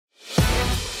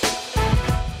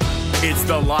It's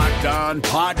the Locked On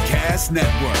Podcast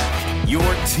Network, your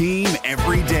team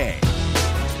every day.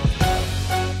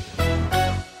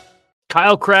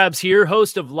 Kyle Krabs here,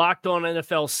 host of Locked On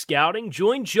NFL Scouting.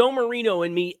 Join Joe Marino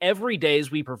and me every day as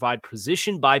we provide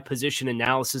position-by-position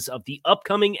analysis of the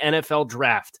upcoming NFL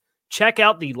Draft. Check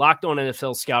out the Locked On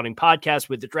NFL Scouting podcast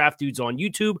with the Draft Dudes on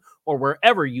YouTube or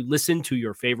wherever you listen to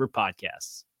your favorite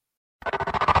podcasts.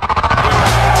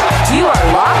 You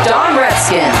are Locked On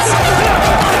Redskins,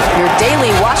 your daily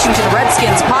Washington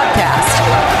Redskins podcast,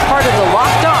 part of the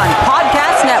Locked On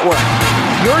Podcast Network.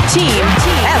 Your team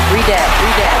every day.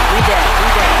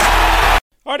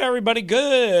 All right, everybody,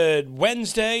 good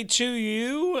Wednesday to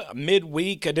you.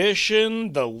 Midweek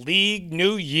edition, the league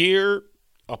new year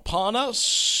upon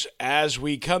us as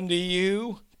we come to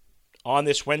you on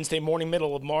this Wednesday morning,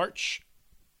 middle of March.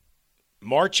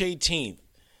 March 18th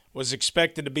was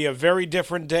expected to be a very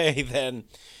different day than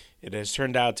it has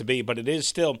turned out to be, but it is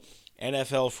still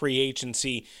NFL free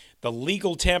agency. The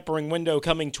legal tampering window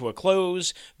coming to a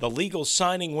close, the legal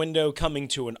signing window coming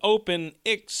to an open,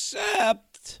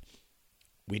 except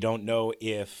we don't know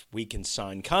if we can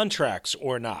sign contracts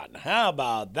or not. How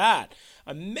about that?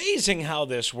 Amazing how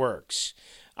this works.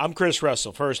 I'm Chris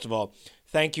Russell. First of all,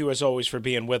 thank you as always for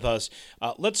being with us.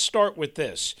 Let's start with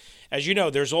this. As you know,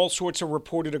 there's all sorts of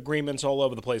reported agreements all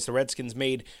over the place. The Redskins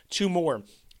made 2 more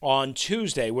on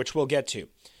Tuesday, which we'll get to.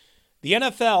 The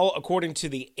NFL, according to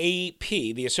the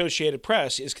AP, the Associated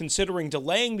Press, is considering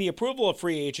delaying the approval of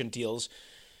free agent deals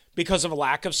because of a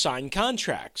lack of signed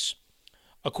contracts.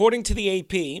 According to the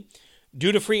AP,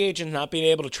 due to free agents not being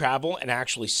able to travel and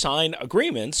actually sign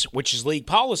agreements, which is league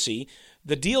policy,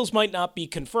 the deals might not be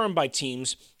confirmed by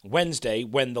teams Wednesday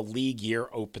when the league year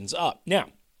opens up. Now,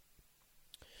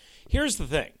 here's the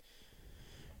thing.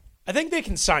 I think they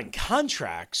can sign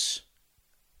contracts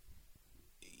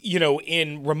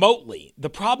in remotely. The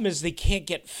problem is they can't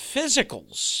get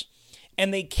physicals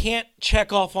and they can't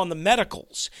check off on the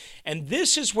medicals. And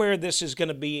this is where this is going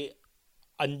to be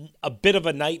a bit of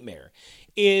a nightmare,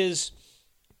 is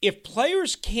if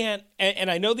players can't, and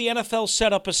I know the NFL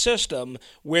set up a system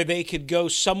where they could go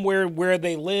somewhere where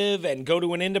they live and go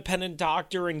to an independent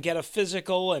doctor and get a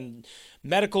physical and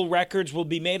medical records will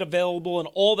be made available and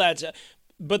all that.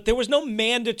 But there was no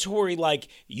mandatory, like,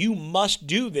 you must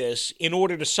do this in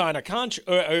order to sign a contract,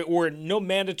 or no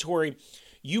mandatory,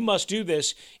 you must do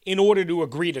this in order to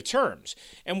agree to terms.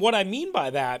 And what I mean by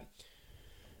that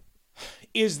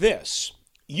is this.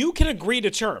 You can agree to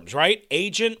terms, right?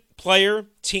 Agent, player,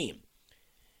 team.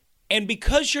 And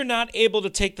because you're not able to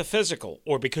take the physical,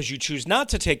 or because you choose not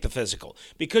to take the physical,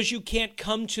 because you can't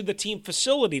come to the team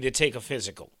facility to take a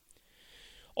physical,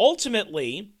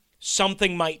 ultimately,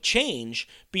 something might change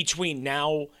between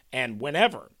now and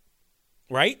whenever,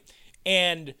 right?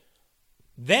 And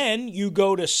then you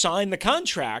go to sign the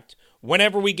contract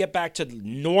whenever we get back to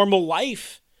normal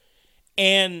life,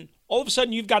 and all of a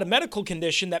sudden you've got a medical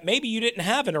condition that maybe you didn't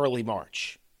have in early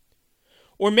March.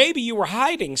 Or maybe you were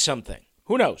hiding something.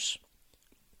 Who knows?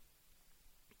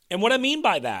 And what I mean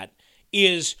by that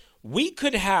is we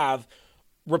could have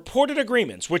reported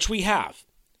agreements, which we have,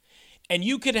 and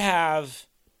you could have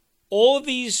all of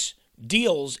these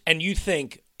deals and you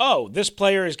think, oh, this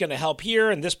player is going to help here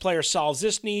and this player solves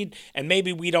this need and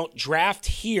maybe we don't draft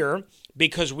here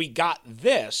because we got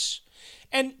this.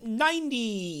 And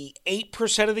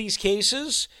 98% of these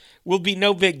cases will be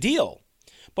no big deal.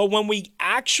 But when we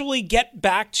actually get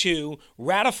back to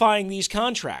ratifying these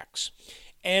contracts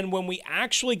and when we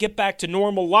actually get back to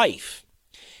normal life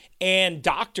and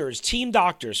doctors, team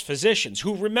doctors, physicians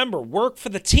who, remember, work for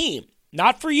the team,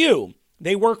 not for you,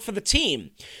 they work for the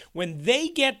team. When they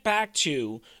get back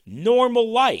to normal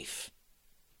life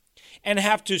and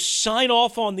have to sign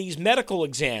off on these medical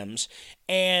exams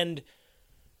and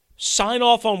sign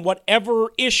off on whatever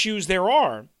issues there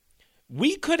are,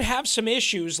 we could have some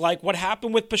issues like what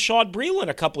happened with Bashaud Breeland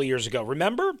a couple of years ago.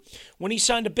 Remember when he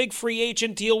signed a big free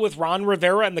agent deal with Ron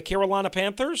Rivera and the Carolina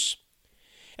Panthers?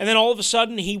 And then all of a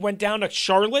sudden he went down to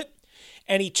Charlotte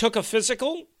and he took a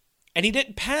physical and he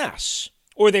didn't pass.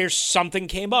 Or there's something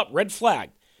came up, red flag,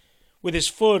 with his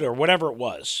foot or whatever it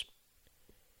was.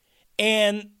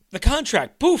 And the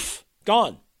contract, poof,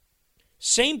 gone.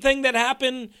 Same thing that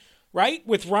happened, right,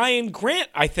 with Ryan Grant,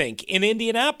 I think, in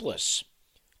Indianapolis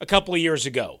a couple of years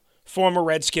ago. Former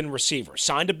Redskin receiver.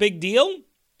 Signed a big deal?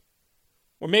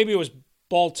 Or maybe it was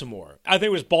Baltimore. I think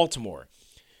it was Baltimore.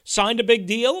 Signed a big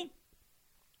deal,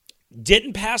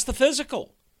 didn't pass the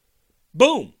physical.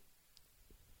 Boom.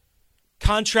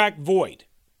 Contract void.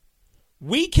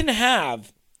 We can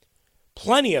have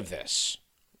plenty of this.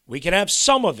 We can have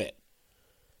some of it.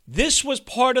 This was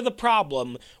part of the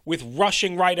problem with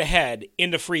rushing right ahead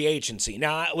into free agency.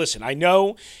 Now, listen, I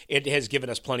know it has given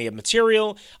us plenty of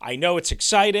material. I know it's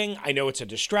exciting. I know it's a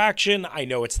distraction. I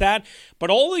know it's that. But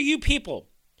all of you people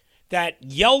that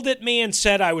yelled at me and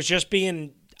said I was just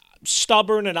being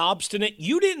stubborn and obstinate,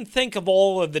 you didn't think of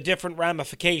all of the different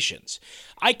ramifications.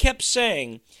 I kept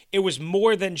saying it was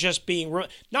more than just being...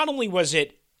 Not only was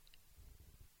it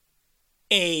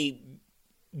a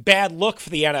bad look for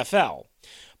the NFL,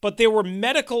 but there were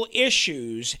medical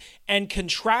issues and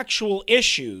contractual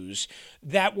issues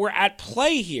that were at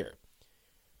play here.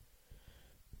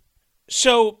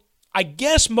 So I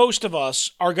guess most of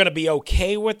us are going to be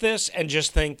okay with this and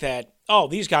just think that, oh,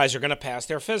 these guys are going to pass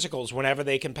their physicals whenever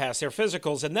they can pass their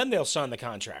physicals, and then they'll sign the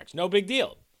contracts. No big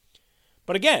deal.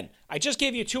 But again, I just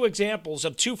gave you 2 examples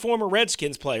of 2 former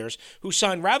Redskins players who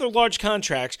signed rather large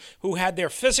contracts, who had their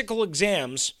physical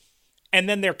exams and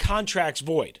then their contracts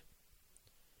void.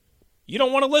 You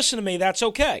don't want to listen to me, that's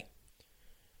okay.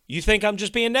 You think I'm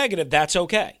just being negative, that's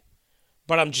okay.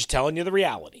 But I'm just telling you the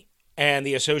reality. And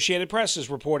the Associated Press is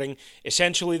reporting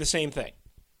essentially the same thing.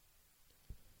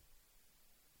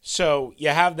 So you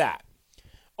have that.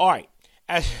 All right.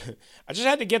 I just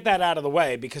had to get that out of the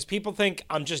way because people think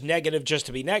I'm just negative just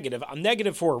to be negative. I'm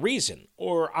negative for a reason,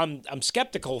 or I'm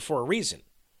skeptical for a reason.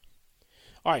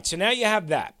 All right, so now you have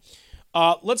that.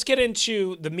 Let's get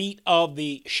into the meat of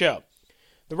the show.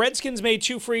 The Redskins made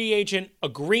 2 free agent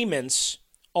agreements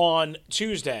on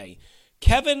Tuesday.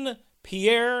 Kevin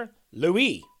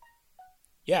Pierre-Louis.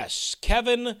 Yes,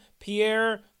 Kevin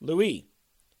Pierre-Louis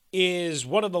is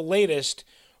one of the latest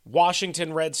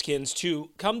Washington Redskins to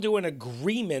come to an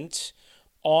agreement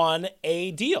on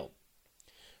a deal.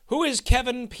 Who is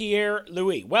Kevin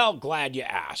Pierre-Louis? Well, glad you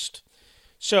asked.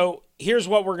 So here's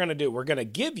what we're going to do. We're going to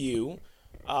give you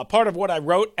part of what I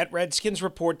wrote at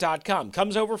redskinsreport.com.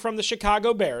 Comes over from the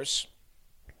Chicago Bears.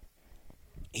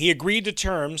 He agreed to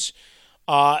terms.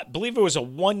 I believe it was a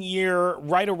 1-year,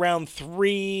 right around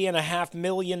 $3.5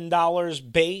 million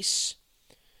base.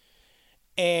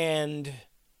 And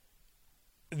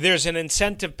there's an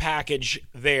incentive package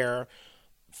there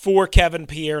for Kevin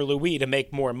Pierre-Louis to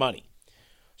make more money.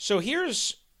 So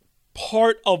here's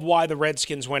part of why the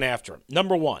Redskins went after him.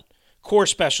 Number 1, core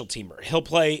special teamer. He'll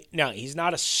play, now he's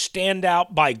not a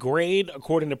standout by grade,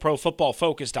 according to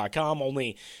ProFootballFocus.com,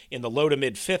 only in the low to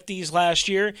mid 50s last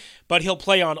year, but he'll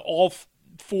play on all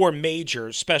 4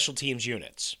 major special teams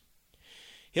units.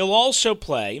 He'll also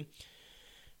play,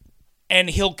 and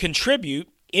he'll contribute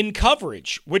in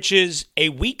coverage, which is a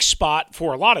weak spot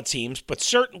for a lot of teams, but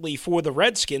certainly for the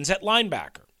Redskins at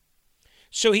linebacker.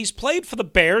 So he's played for the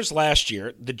Bears last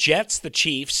year, the Jets, the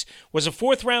Chiefs, was a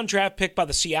 4th-round draft pick by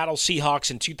the Seattle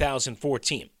Seahawks in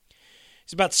 2014.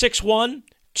 He's about 6'1",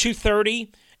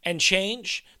 230 and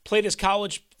change, played his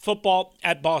college football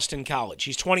at Boston College.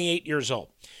 He's 28 years old.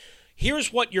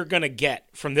 Here's what you're going to get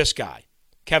from this guy,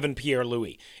 Kevin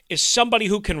Pierre-Louis, is somebody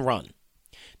who can run.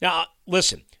 Now,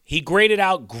 listen, he graded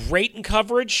out great in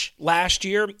coverage last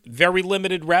year, very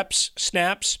limited reps,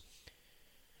 snaps,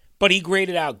 but he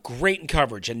graded out great in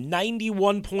coverage, a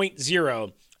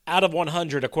 91.0 out of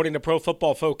 100, according to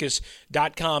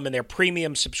ProFootballFocus.com and their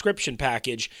premium subscription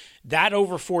package, that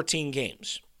over 14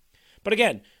 games. But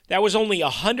again, that was only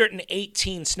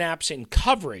 118 snaps in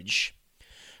coverage,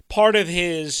 part of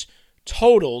his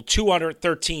total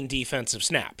 213 defensive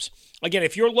snaps. Again,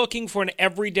 if you're looking for an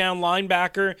every down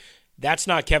linebacker, that's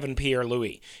not Kevin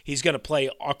Pierre-Louis. He's going to play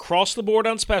across the board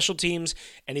on special teams,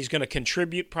 and he's going to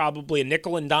contribute probably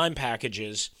nickel and dime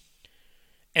packages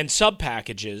and sub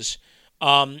packages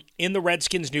in the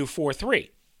Redskins' new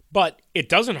 4-3. But it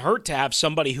doesn't hurt to have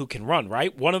somebody who can run,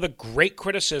 right? One of the great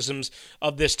criticisms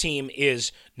of this team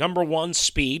is, number 1,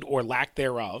 speed or lack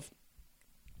thereof.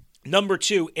 Number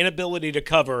 2, inability to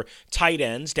cover tight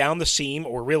ends down the seam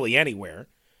or really anywhere.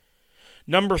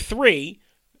 Number 3,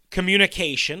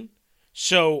 communication.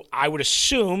 So I would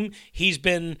assume he's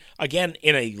been, again,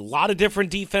 in a lot of different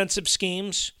defensive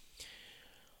schemes,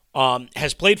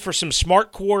 has played for some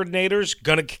smart coordinators,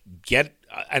 going to get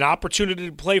an opportunity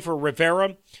to play for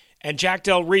Rivera and Jack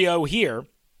Del Rio here.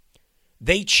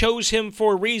 They chose him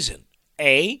for a reason.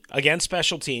 A, against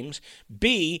special teams.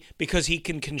 B, because he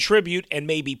can contribute and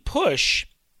maybe push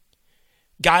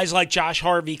guys like Josh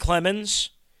Harvey Clemens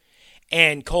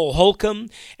and Cole Holcomb,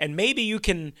 and maybe you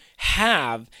can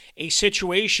have a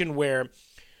situation where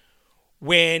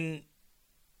when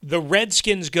the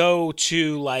Redskins go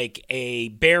to like a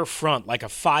bare front, like a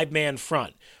 5-man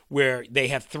front, where they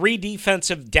have 3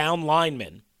 defensive down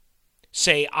linemen,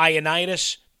 say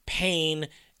Ioannidis, Payne,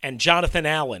 and Jonathan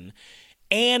Allen,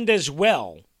 and as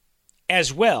well,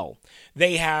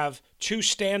 they have two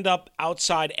stand-up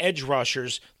outside edge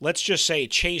rushers, let's just say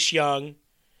Chase Young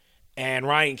and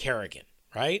Ryan Kerrigan,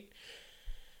 right?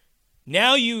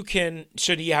 Now you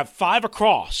have 5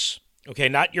 across, okay,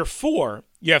 not your 4,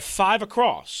 you have 5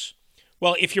 across.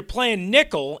 Well, if you're playing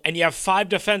nickel and you have 5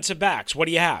 defensive backs, what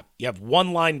do you have? You have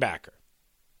 1 linebacker,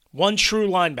 1 true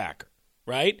linebacker,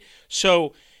 right?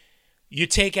 So you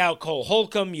take out Cole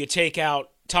Holcomb, you take out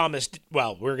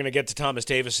we're going to get to Thomas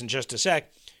Davis in just a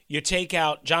sec. You take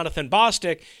out Jonathan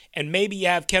Bostic, and maybe you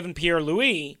have Kevin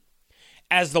Pierre-Louis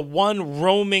as the one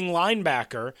roaming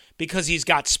linebacker because he's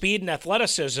got speed and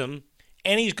athleticism,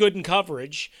 and he's good in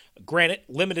coverage, granted,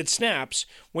 limited snaps,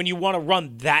 when you want to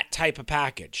run that type of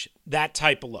package, that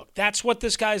type of look. That's what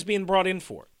this guy's being brought in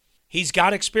for. He's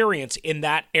got experience in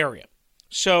that area.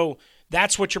 So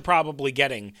that's what you're probably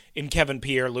getting in Kevin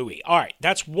Pierre-Louis. All right,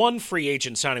 that's one free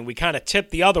agent signing. We kind of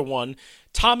tipped the other one.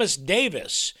 Thomas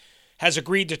Davis has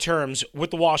agreed to terms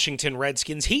with the Washington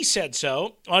Redskins. He said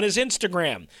so on his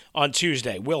Instagram on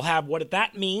Tuesday. We'll have what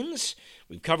that means.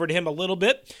 We've covered him a little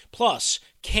bit. Plus,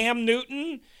 Cam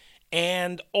Newton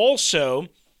and also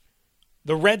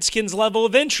the Redskins' level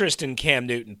of interest in Cam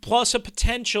Newton, plus a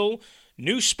potential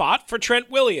new spot for Trent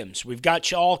Williams. We've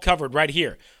got you all covered right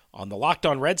here on the Locked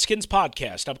On Redskins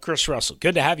podcast. I'm Chris Russell.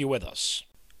 Good to have you with us.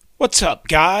 What's up,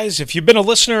 guys? If you've been a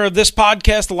listener of this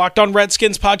podcast, the Locked On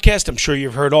Redskins podcast, I'm sure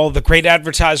you've heard all the great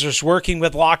advertisers working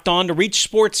with Locked On to reach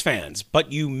sports fans.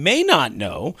 But you may not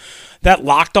know that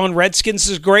Locked On Redskins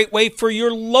is a great way for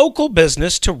your local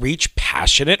business to reach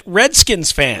passionate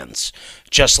Redskins fans,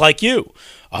 just like you.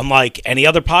 Unlike any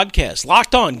other podcast,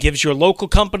 Locked On gives your local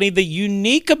company the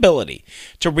unique ability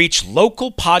to reach local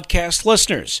podcast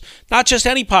listeners. Not just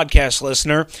any podcast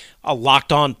listener, a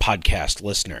Locked On podcast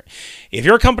listener. If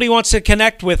your company wants to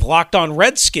connect with Locked On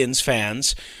Redskins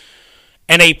fans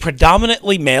and a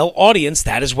predominantly male audience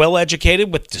that is well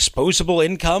educated with disposable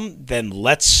income, then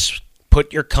let's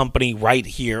put your company right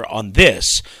here on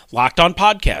this Locked On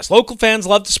podcast. Local fans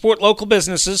love to support local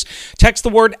businesses. Text the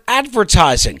word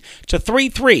advertising to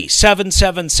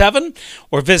 33777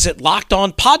 or visit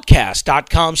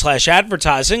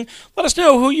lockedonpodcast.com/advertising. Let us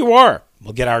know who you are.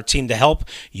 We'll get our team to help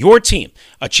your team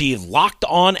achieve Locked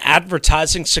On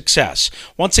advertising success.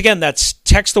 Once again, that's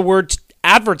text the word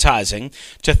advertising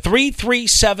to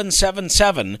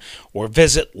 33777 or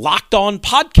visit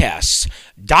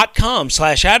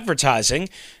lockedonpodcasts.com/advertising.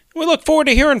 We look forward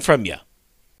to hearing from you.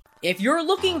 If you're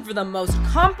looking for the most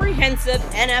comprehensive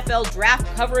NFL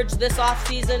draft coverage this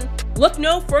offseason, look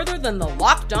no further than the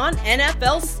Locked On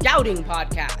NFL Scouting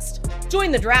Podcast.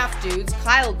 Join the draft dudes,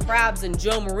 Kyle Krabs and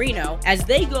Joe Marino, as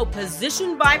they go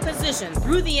position by position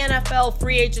through the NFL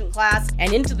free agent class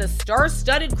and into the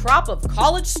star-studded crop of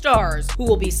college stars who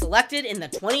will be selected in the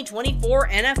 2024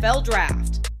 NFL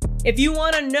Draft. If you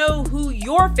want to know who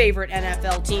your favorite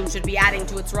NFL team should be adding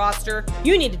to its roster,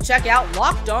 you need to check out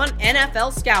Locked On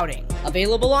NFL Scouting,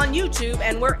 available on YouTube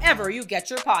and wherever you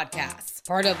get your podcasts.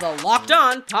 Part of the Locked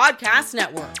On Podcast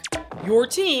Network, your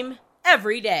team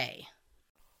every day.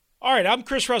 All right, I'm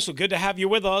Chris Russell. Good to have you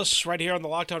with us right here on the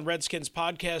Locked On Redskins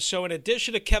podcast. So in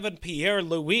addition to Kevin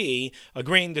Pierre-Louis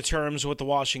agreeing to terms with the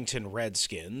Washington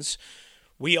Redskins,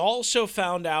 we also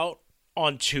found out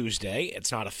on Tuesday,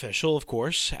 it's not official, of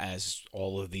course, as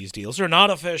all of these deals are not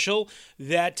official,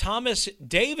 that Thomas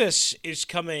Davis is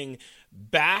coming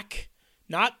back,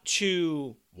 not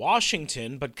to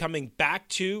Washington, but coming back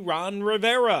to Ron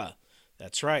Rivera.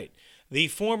 That's right. The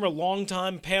former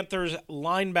longtime Panthers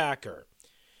linebacker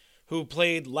who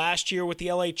played last year with the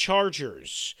LA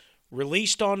Chargers,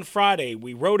 released on Friday.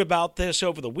 We wrote about this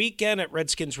over the weekend at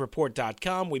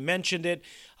RedskinsReport.com. We mentioned it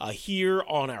here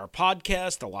on our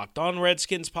podcast, the Locked On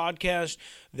Redskins podcast,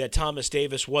 that Thomas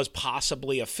Davis was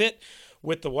possibly a fit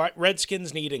with the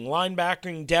Redskins needing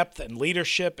linebacking depth and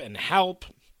leadership and help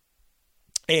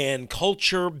and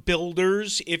culture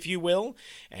builders, if you will.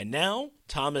 And now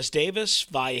Thomas Davis,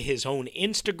 via his own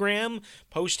Instagram,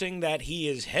 posting that he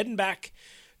is heading back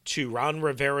to Ron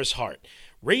Rivera's heart.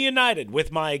 Reunited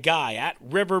with my guy at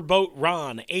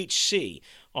RiverboatRonHC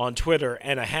on Twitter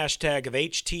and a hashtag of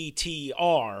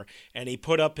HTTR, and he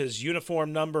put up his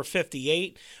uniform number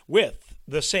 58 with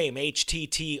the same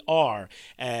HTTR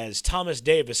as Thomas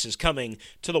Davis is coming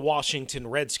to the Washington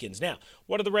Redskins. Now,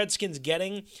 what are the Redskins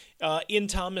getting in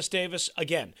Thomas Davis?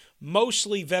 Again,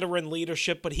 mostly veteran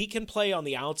leadership, but he can play on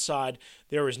the outside.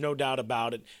 There is no doubt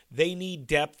about it. They need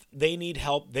depth. They need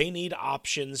help. They need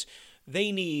options.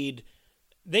 They need,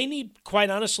 quite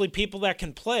honestly, people that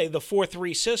can play the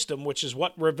 4-3 system, which is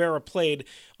what Rivera played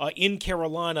in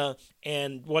Carolina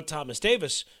and what Thomas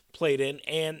Davis played in.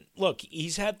 And look,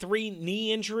 he's had 3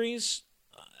 knee injuries.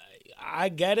 I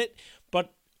get it,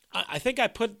 but I think I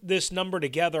put this number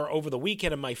together over the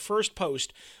weekend in my first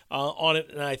post on it,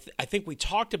 and I think we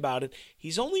talked about it.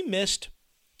 He's only missed,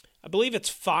 I believe it's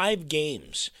 5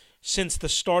 games since the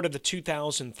start of the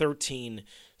 2013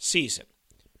 season.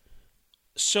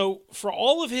 So for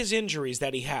all of his injuries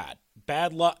that he had,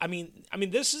 bad luck. I mean,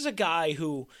 this is a guy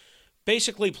who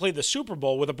basically played the Super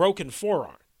Bowl with a broken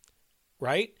forearm,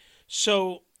 right?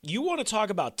 So you want to talk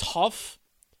about tough.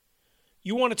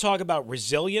 You want to talk about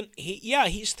resilient.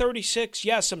 He's 36.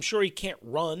 Yes, I'm sure he can't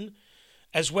run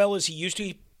as well as he used to.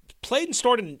 He played and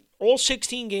started in all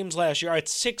 16 games last year.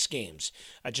 It's 6 games.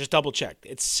 I just double-checked.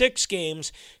 It's 6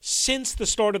 games since the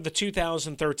start of the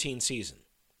 2013 season.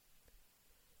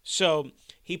 So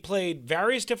he played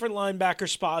various different linebacker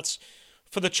spots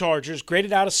for the Chargers,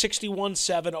 graded out a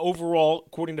 61.7 overall,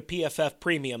 according to PFF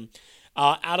Premium,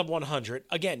 out of 100.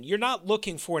 Again, you're not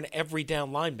looking for an every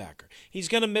down linebacker. He's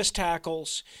going to miss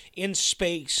tackles in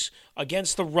space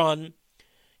against the run.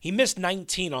 He missed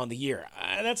 19 on the year.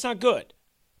 That's not good.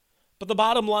 But the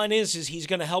bottom line is he's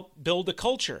going to help build a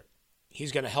culture.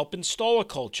 He's going to help install a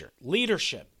culture,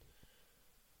 leadership.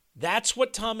 That's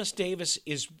what Thomas Davis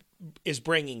is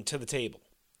bringing to the table.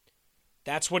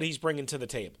 That's what he's bringing to the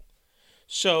table.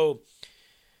 So,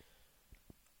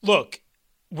 look,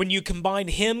 when you combine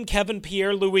him, Kevin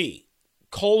Pierre-Louis,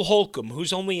 Cole Holcomb,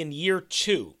 who's only in year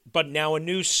 2, but now a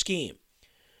new scheme,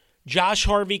 Josh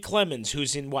Harvey-Clemens,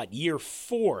 who's in, year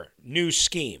 4, new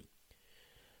scheme.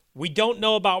 We don't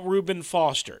know about Reuben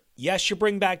Foster. Yes, you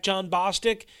bring back John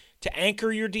Bostic to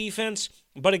anchor your defense,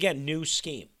 but again, new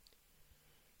scheme.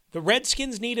 The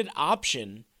Redskins needed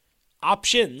options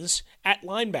at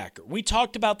linebacker. We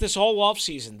talked about this all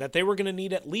offseason, that they were going to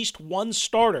need at least 1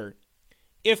 starter,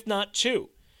 if not 2.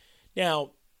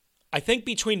 Now, I think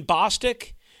between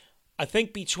Bostic,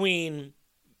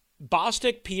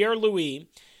 Pierre-Louis,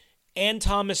 and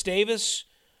Thomas Davis,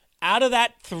 out of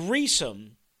that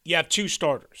threesome, you have 2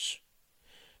 starters.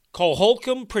 Cole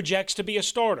Holcomb projects to be a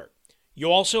starter.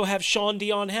 You also have Sean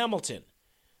Dion Hamilton.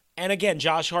 And again,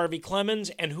 Josh Harvey-Clemens,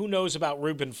 and who knows about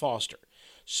Reuben Foster.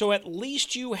 So at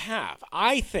least you have,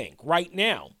 I think, right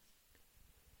now,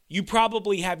 you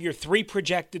probably have your 3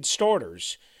 projected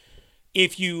starters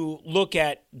if you look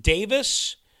at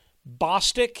Davis,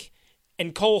 Bostic,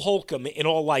 and Cole Holcomb in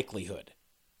all likelihood.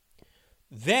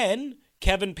 Then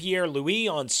Kevin Pierre-Louis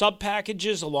on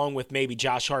sub-packages along with maybe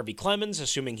Josh Harvey-Clemens,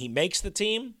 assuming he makes the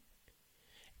team.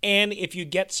 And if you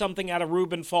get something out of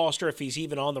Reuben Foster, if he's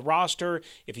even on the roster,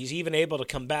 if he's even able to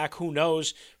come back, who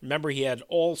knows? Remember, he had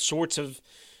all sorts of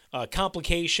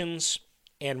complications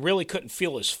and really couldn't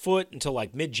feel his foot until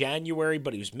mid-January,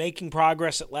 but he was making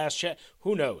progress at last check.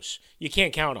 Who knows? You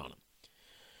can't count on him.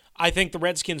 I think the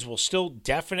Redskins will still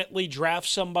definitely draft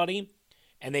somebody,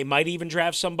 and they might even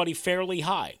draft somebody fairly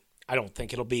high. I don't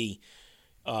think it'll be,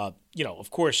 of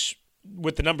course,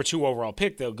 with the number 2 overall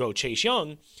pick, they'll go Chase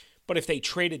Young. But if they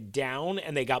traded down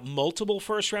and they got multiple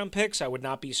first-round picks, I would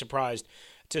not be surprised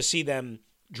to see them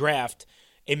draft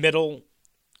a middle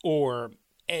or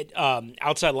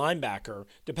outside linebacker,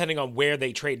 depending on where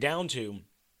they trade down to,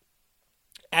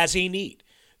 as a need.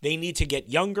 They need to get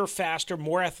younger, faster,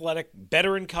 more athletic,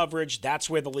 better in coverage. That's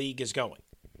where the league is going.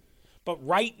 But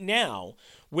right now,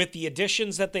 with the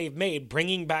additions that they've made,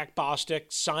 bringing back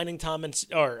Bostic, signing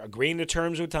agreeing to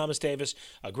terms with Thomas Davis,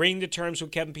 agreeing to terms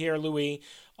with Kevin Pierre-Louis,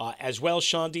 as well as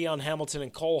Sean Dion Hamilton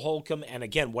and Cole Holcomb, and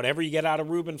again, whatever you get out of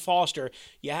Reuben Foster,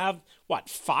 you have,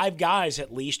 5 guys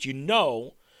at least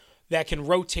that can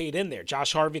rotate in there.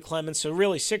 Josh Harvey-Clemens, so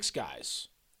really 6 guys.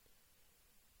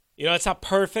 It's not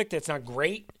perfect, it's not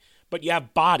great, but you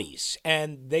have bodies,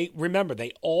 and they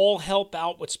all help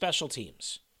out with special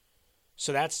teams.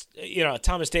 So that's,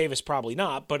 Thomas Davis probably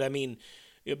not, but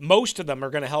most of them are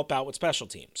going to help out with special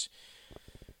teams.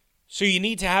 So you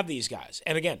need to have these guys.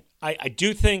 And again, I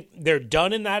do think they're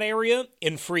done in that area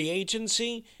in free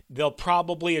agency. They'll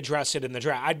probably address it in the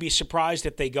draft. I'd be surprised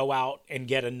if they go out and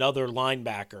get another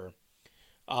linebacker.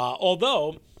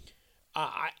 Although,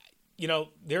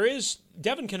 there is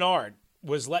Devin Kennard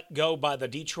was let go by the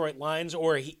Detroit Lions,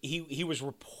 or he was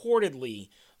reportedly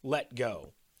let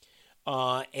go.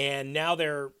 And now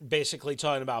they're basically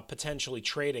talking about potentially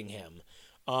trading him.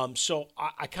 So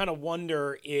I kind of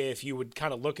wonder if you would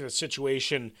kind of look at a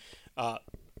situation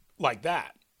like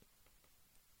that.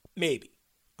 Maybe.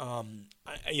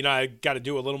 I got to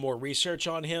do a little more research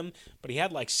on him, but he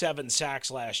had 7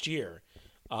 sacks last year,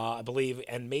 I believe,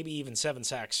 and maybe even 7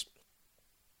 sacks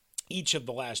each of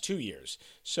the last 2 years.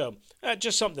 So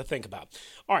just something to think about.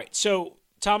 All right, so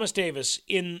Thomas Davis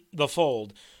in the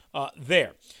fold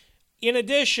there. In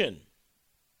addition,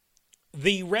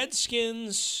 the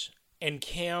Redskins and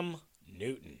Cam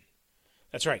Newton.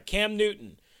 That's right, Cam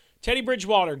Newton. Teddy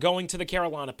Bridgewater going to the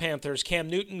Carolina Panthers. Cam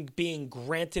Newton being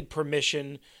granted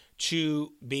permission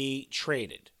to be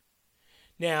traded.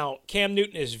 Now, Cam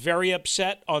Newton is very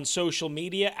upset on social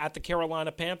media at the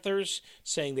Carolina Panthers,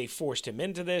 saying they forced him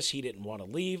into this. He didn't want to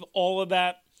leave, all of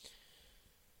that.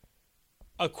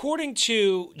 According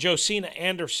to Josina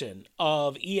Anderson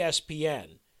of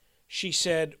ESPN, she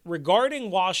said,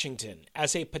 regarding Washington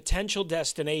as a potential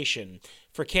destination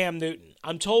for Cam Newton,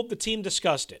 I'm told the team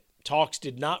discussed it. Talks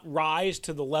did not rise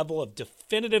to the level of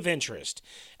definitive interest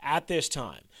at this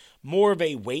time. More of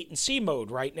a wait-and-see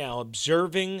mode right now,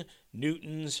 observing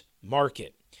Newton's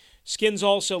market. Skins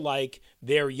also like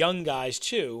their young guys,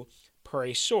 too, per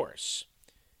a source,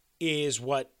 is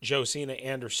what Josina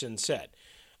Anderson said.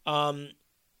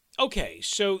 Okay,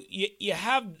 so you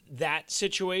have that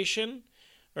situation,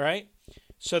 right?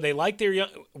 So they like their young...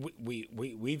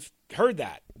 We've heard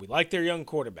that. We like their young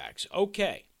quarterbacks.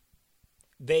 Okay.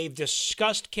 They've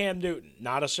discussed Cam Newton.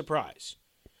 Not a surprise.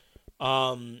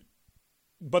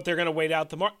 But they're going to wait out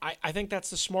the mark. I think that's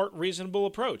the smart, reasonable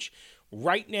approach.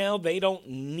 Right now, they don't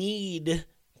need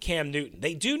Cam Newton.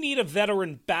 They do need a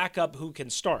veteran backup who can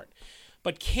start.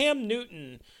 But Cam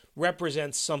Newton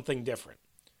represents something different.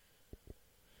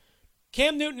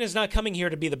 Cam Newton is not coming here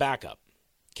to be the backup.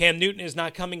 Cam Newton is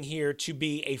not coming here to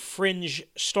be a fringe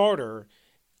starter,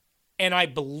 and I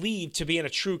believe to be in a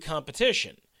true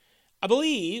competition. I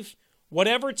believe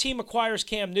whatever team acquires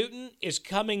Cam Newton is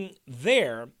coming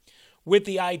there with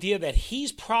the idea that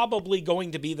he's probably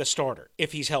going to be the starter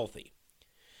if he's healthy.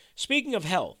 Speaking of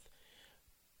health,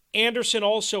 Anderson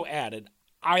also added,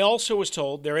 I also was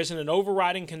told there isn't an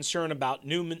overriding concern about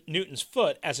Newton's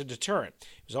foot as a deterrent.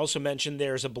 It was also mentioned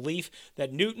there is a belief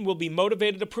that Newton will be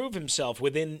motivated to prove himself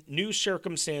within new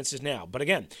circumstances now. But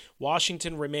again,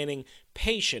 Washington remaining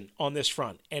patient on this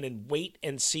front and in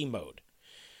wait-and-see mode.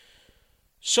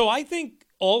 So I think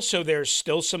also there's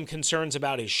still some concerns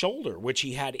about his shoulder, which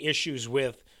he had issues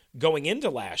with going into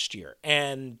last year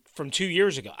and from 2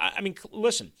 years ago. I mean,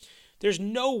 listen, there's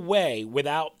no way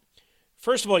without...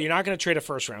 First of all, you're not going to trade a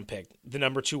first-round pick, the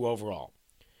number 2 overall.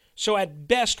 So at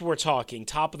best, we're talking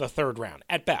top of the 3rd round,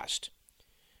 at best.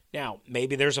 Now,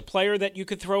 maybe there's a player that you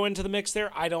could throw into the mix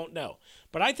there. I don't know.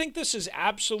 But I think this is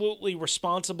absolutely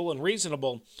responsible and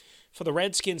reasonable for the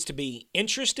Redskins to be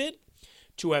interested,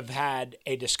 to have had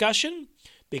a discussion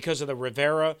because of the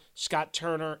Rivera, Scott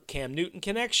Turner, Cam Newton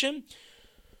connection,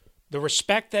 the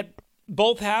respect that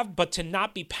both have, but to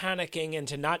not be panicking and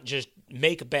to not just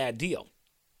make a bad deal.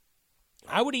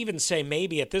 I would even say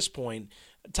maybe at this point,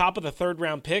 top of the 3rd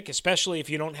round pick, especially if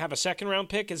you don't have a 2nd round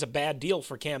pick, is a bad deal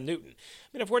for Cam Newton.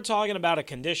 I mean, if we're talking about a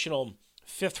conditional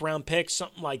 5th round pick,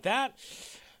 something like that,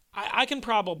 I can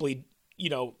probably,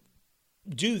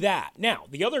 do that. Now,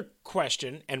 the other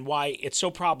question and why it's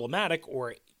so problematic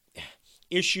or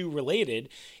issue related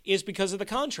is because of the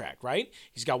contract, right?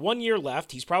 He's got 1 year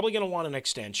left. He's probably going to want an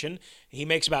extension. He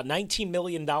makes about $19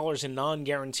 million in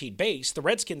non-guaranteed base. The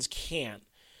Redskins can't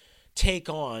take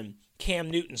on Cam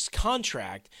Newton's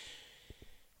contract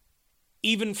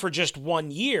even for just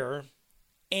 1 year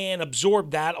and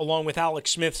absorb that along with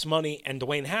Alex Smith's money and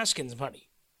Dwayne Haskins' money.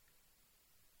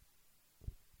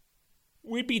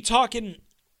 We'd be talking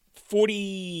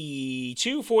 $42,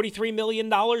 $43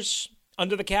 million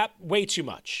under the cap. Way too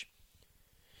much.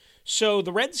 So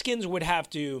the Redskins would have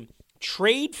to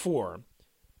trade for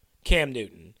Cam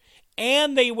Newton,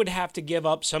 and they would have to give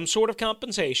up some sort of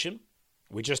compensation.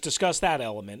 We just discussed that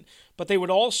element. But they would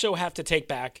also have to take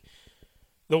back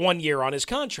the 1 year on his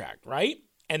contract, right?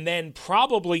 And then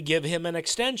probably give him an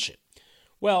extension.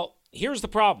 Well, here's the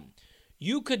problem.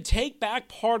 You could take back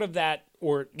part of that,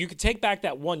 or you could take back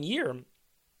that 1 year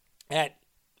at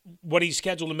what he's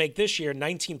scheduled to make this year,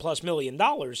 $19+ million,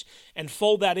 and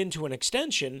fold that into an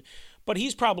extension, but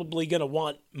he's probably going to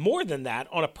want more than that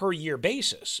on a per-year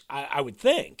basis, I would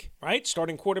think, right?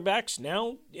 Starting quarterbacks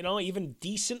now, even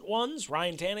decent ones,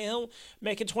 Ryan Tannehill,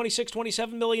 making $26,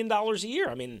 $27 million a year.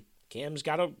 I mean, Cam's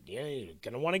going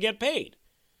to want to get paid.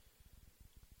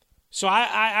 So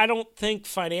I don't think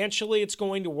financially it's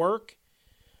going to work.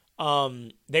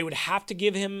 They would have to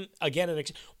give him, again,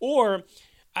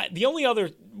 the only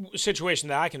other situation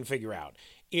that I can figure out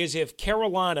is if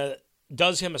Carolina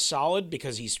does him a solid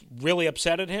because he's really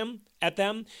upset at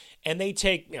them, and they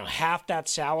take half that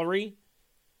salary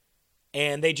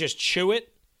and they just chew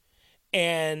it,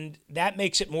 and that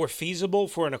makes it more feasible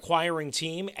for an acquiring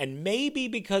team. And maybe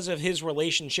because of his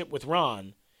relationship with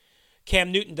Ron,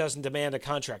 Cam Newton doesn't demand a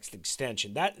contract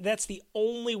extension. That's the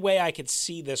only way I could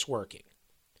see this working.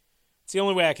 It's the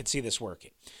only way I could see this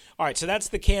working. All right, so that's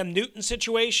the Cam Newton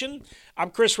situation.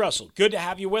 I'm Chris Russell. Good to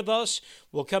have you with us.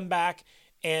 We'll come back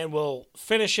And we'll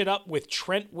finish it up with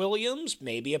Trent Williams,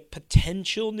 maybe a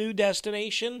potential new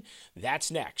destination.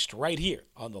 That's next, right here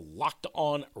on the Locked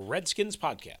On Redskins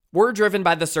podcast. We're driven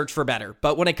by the search for better,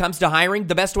 but when it comes to hiring,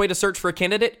 the best way to search for a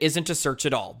candidate isn't to search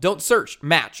at all. Don't search,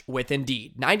 match with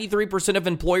Indeed. 93% of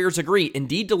employers agree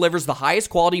Indeed delivers the highest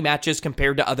quality matches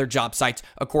compared to other job sites,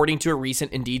 according to a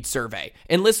recent Indeed survey.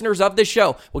 And listeners of this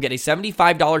show will get a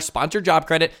 $75 sponsored job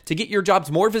credit to get your jobs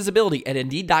more visibility at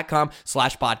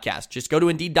Indeed.com/podcast. Just go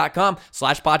to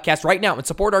Indeed.com/podcast right now and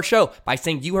support our show by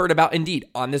saying you heard about Indeed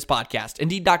on this podcast.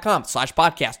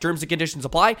 Indeed.com/podcast. Terms and conditions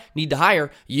apply. Need to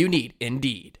hire? You need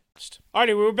Indeed.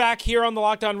 Alrighty, we're back here on the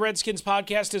Locked On Redskins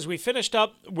podcast. As we finished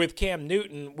up with Cam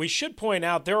Newton, we should point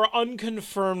out there are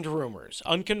unconfirmed rumors.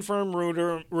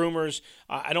 Rumors.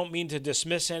 I don't mean to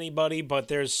dismiss anybody, but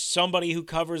there's somebody who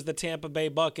covers the Tampa Bay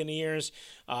Buccaneers.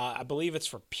 I believe it's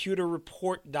for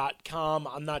pewterreport.com.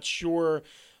 I'm not sure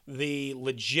the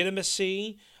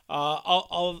legitimacy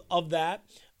of that,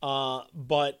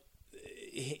 but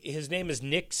his name is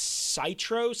Nick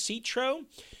Citro,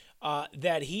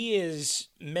 that he is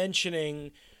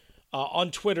mentioning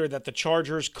on Twitter that the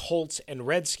Chargers, Colts, and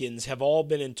Redskins have all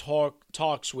been in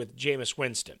talks with Jameis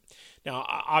Winston. Now,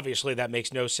 obviously, that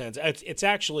makes no sense. It's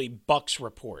actually Bucks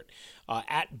Report,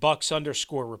 at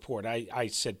Bucks_report. I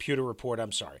said Pewter Report,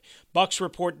 I'm sorry.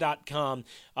 BucksReport.com.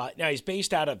 Now, he's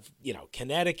based out of,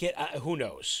 Connecticut. Who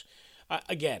knows?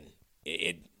 Again,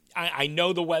 I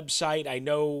know the website. I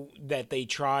know that they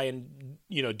try and,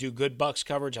 do good Bucks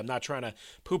coverage. I'm not trying to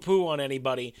poo-poo on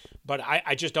anybody, but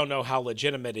I just don't know how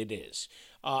legitimate it is.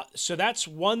 So that's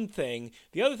one thing.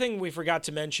 The other thing we forgot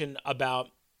to mention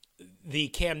about the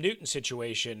Cam Newton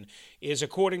situation is,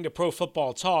 according to Pro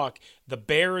Football Talk, the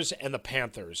Bears and the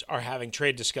Panthers are having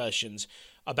trade discussions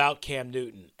about Cam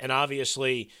Newton. And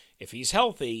obviously, if he's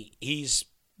healthy, he's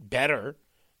better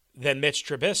than Mitch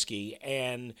Trubisky,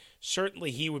 and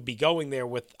certainly he would be going there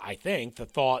with, I think, the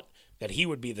thought that he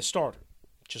would be the starter.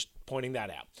 Just pointing that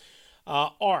out.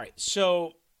 All right,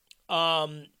 so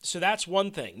that's one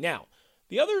thing. Now,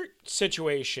 the other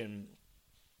situation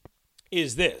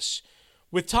is this.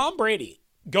 With Tom Brady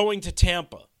going to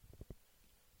Tampa,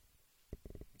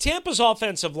 Tampa's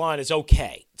offensive line is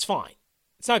okay. It's fine.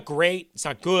 It's not great. It's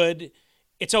not good.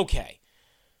 It's okay.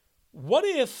 What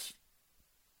if,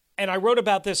 and I wrote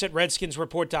about this at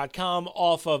RedskinsReport.com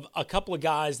off of a couple of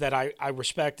guys that I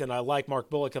respect and I like, Mark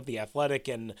Bullock of The Athletic,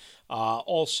 and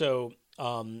also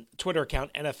Twitter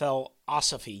account NFL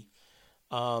Asafi,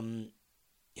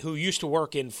 who used to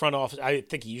work in front office. I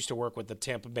think he used to work with the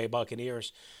Tampa Bay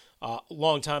Buccaneers a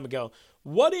long time ago.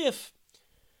 What if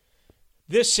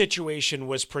this situation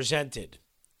was presented?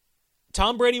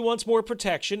 Tom Brady wants more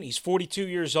protection. He's 42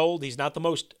 years old. He's not the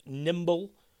most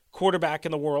nimble quarterback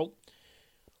in the world.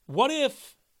 What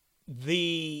if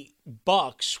the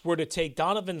Bucs were to take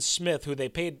Donovan Smith, who they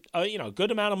paid a good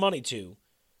amount of money to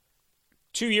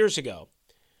 2 years ago?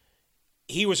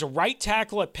 He was a right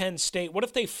tackle at Penn State. What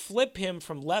if they flip him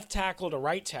from left tackle to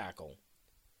right tackle?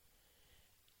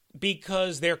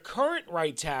 Because their current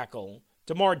right tackle,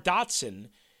 DeMar Dotson,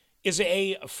 is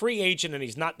a free agent and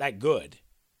he's not that good.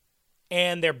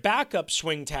 And their backup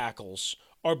swing tackles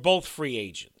are both free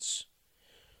agents.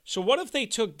 So what if they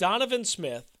took Donovan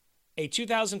Smith, a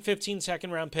 2015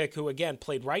 second-round pick who, again,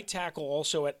 played right tackle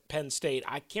also at Penn State.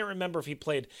 I can't remember if he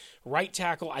played right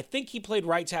tackle. I think he played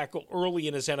right tackle early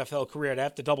in his NFL career. I'd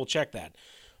have to double-check that.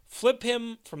 Flip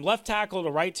him from left tackle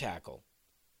to right tackle.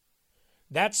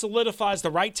 That solidifies the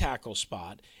right tackle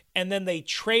spot. And then they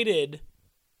traded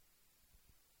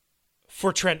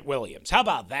for Trent Williams. How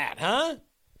about that, huh?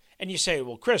 And you say,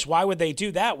 well, Chris, why would they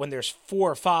do that when there's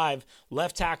 4 or 5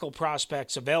 left tackle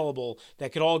prospects available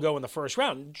that could all go in the first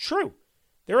round? True,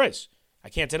 there is. I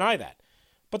can't deny that.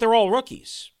 But they're all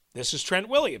rookies. This is Trent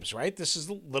Williams, right? This is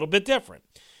a little bit different.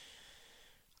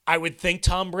 I would think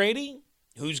Tom Brady,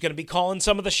 who's going to be calling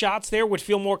some of the shots there, would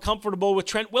feel more comfortable with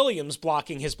Trent Williams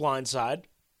blocking his blind side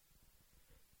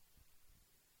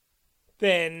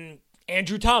than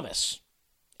Andrew Thomas,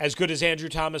 as good as Andrew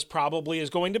Thomas probably is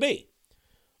going to be,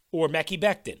 or Mekhi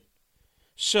Becton.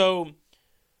 So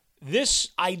this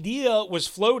idea was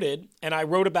floated, and I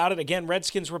wrote about it, again,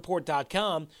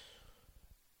 RedskinsReport.com.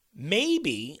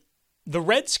 Maybe the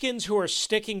Redskins, who are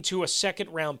sticking to a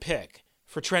second-round pick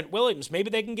for Trent Williams, maybe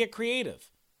they can get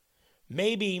creative.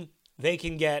 Maybe they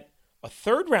can get a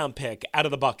third-round pick out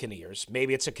of the Buccaneers.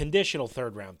 Maybe it's a conditional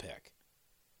third-round pick.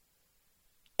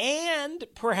 And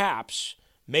perhaps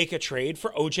make a trade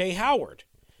for O.J. Howard.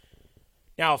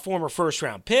 Now, a former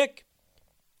first-round pick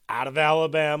out of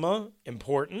Alabama,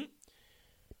 important,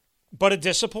 but a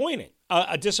disappointment.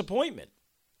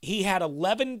 he had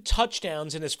 11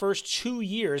 touchdowns in his first 2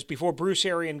 years before Bruce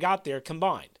Arian got there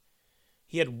combined.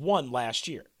 He had 1 last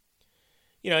year.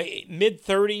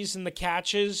 Mid-30s in the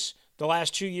catches the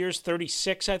last 2 years,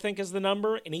 36, I think, is the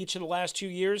number in each of the last 2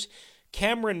 years.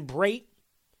 Cameron Brate,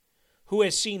 who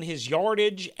has seen his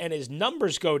yardage and his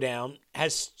numbers go down,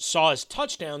 saw his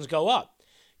touchdowns go up.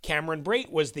 Cameron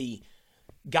Brate was the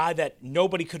guy that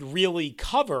nobody could really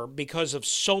cover because of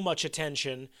so much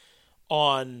attention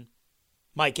on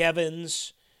Mike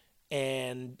Evans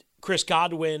and Chris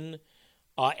Godwin,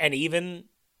 and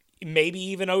maybe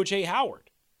even O.J. Howard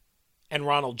and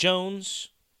Ronald Jones.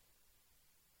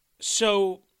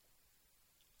 So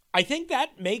I think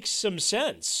that makes some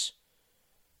sense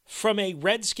from a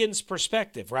Redskins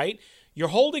perspective, right? You're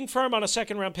holding firm on a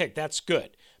second-round pick. That's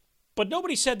good. But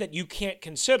nobody said that you can't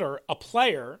consider a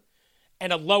player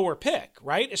and a lower pick,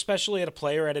 right? Especially at a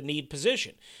player at a need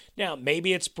position. Now,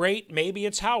 maybe it's Brate, maybe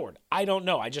it's Howard. I don't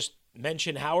know. I just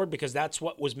mentioned Howard because that's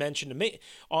what was mentioned to me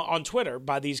on Twitter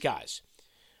by these guys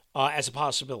as a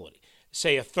possibility.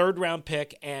 Say a third-round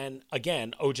pick and,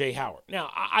 again, O.J. Howard. Now,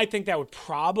 I think that would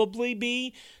probably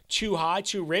be too high,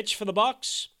 too rich for the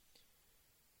Bucs.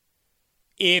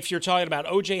 If you're talking about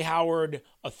O.J. Howard,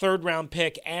 a third-round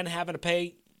pick, and having to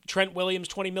pay Trent Williams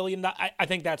 $20 million, I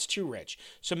think that's too rich.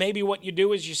 So maybe what you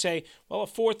do is you say, well, a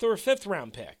fourth or a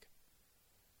fifth-round pick.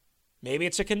 Maybe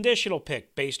it's a conditional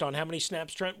pick based on how many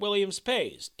snaps Trent Williams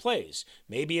plays.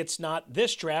 Maybe it's not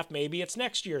this draft, maybe it's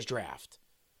next year's draft.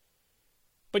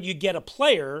 But you get a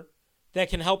player that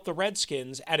can help the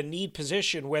Redskins at a need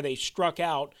position where they struck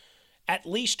out at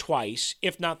least twice,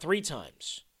 if not 3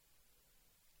 times,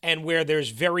 and where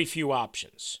there's very few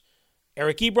options.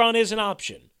 Eric Ebron is an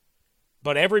option,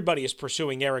 but everybody is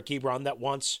pursuing Eric Ebron that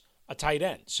wants a tight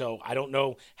end. So I don't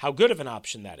know how good of an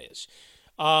option that is.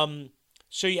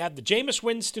 So you have the Jameis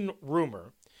Winston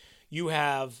rumor. You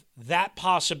have that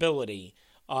possibility.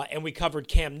 And we covered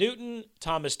Cam Newton,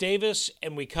 Thomas Davis,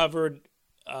 and we covered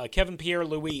Kevin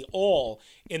Pierre-Louis all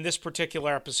in this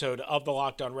particular episode of the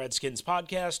Locked On Redskins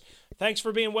podcast. Thanks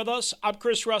for being with us. I'm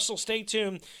Chris Russell. Stay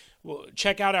tuned.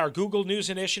 Check out our Google News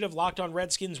initiative, Locked On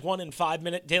Redskins 1 and 5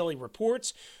 minute daily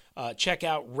reports. Check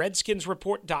out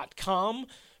redskinsreport.com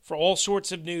for all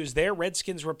sorts of news there,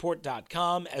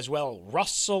 redskinsreport.com, as well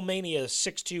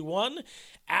Russellmania621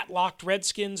 at Locked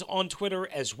Redskins on Twitter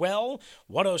as well,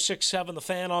 106.7 The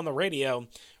Fan on the radio,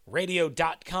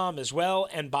 radio.com as well,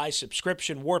 and by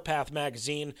subscription, Warpath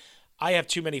Magazine. I have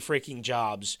too many freaking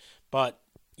jobs, but,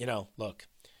 look,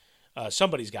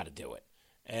 somebody's got to do it.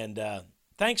 And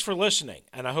thanks for listening,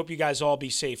 and I hope you guys all be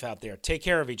safe out there. Take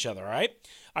care of each other, all right?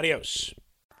 Adios.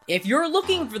 If you're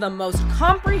looking for the most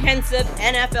comprehensive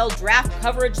NFL draft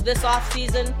coverage this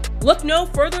offseason, look no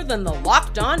further than the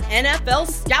Locked On NFL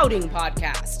Scouting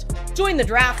Podcast. Join the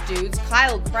draft dudes,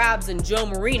 Kyle Krabs and Joe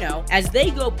Marino, as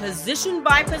they go position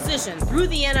by position through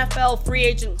the NFL free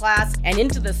agent class and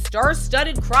into the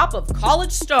star-studded crop of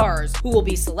college stars who will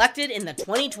be selected in the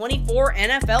 2024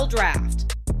 NFL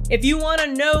Draft. If you want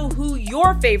to know who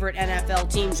your favorite NFL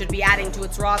team should be adding to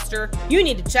its roster, you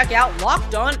need to check out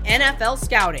Locked On NFL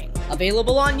Scouting,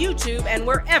 available on YouTube and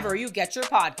wherever you get your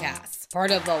podcasts.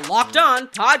 Part of the Locked On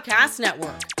Podcast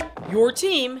Network, your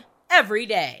team every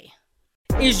day.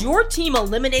 Is your team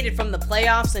eliminated from the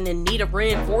playoffs and in need of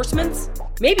reinforcements?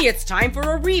 Maybe it's time for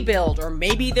a rebuild, or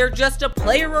maybe they're just a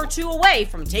player or two away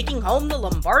from taking home the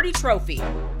Lombardi Trophy.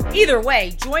 Either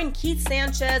way, join Keith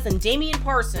Sanchez and Damian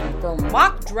Parson for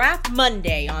Mock Draft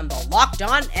Monday on the Locked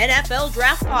On NFL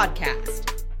Draft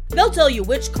Podcast. They'll tell you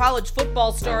which college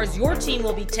football stars your team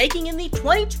will be taking in the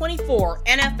 2024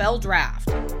 NFL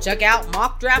Draft. Check out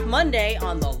Mock Draft Monday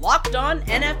on the Locked On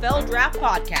NFL Draft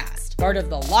Podcast, part of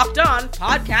the Locked On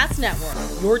Podcast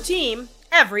Network, your team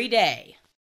every day.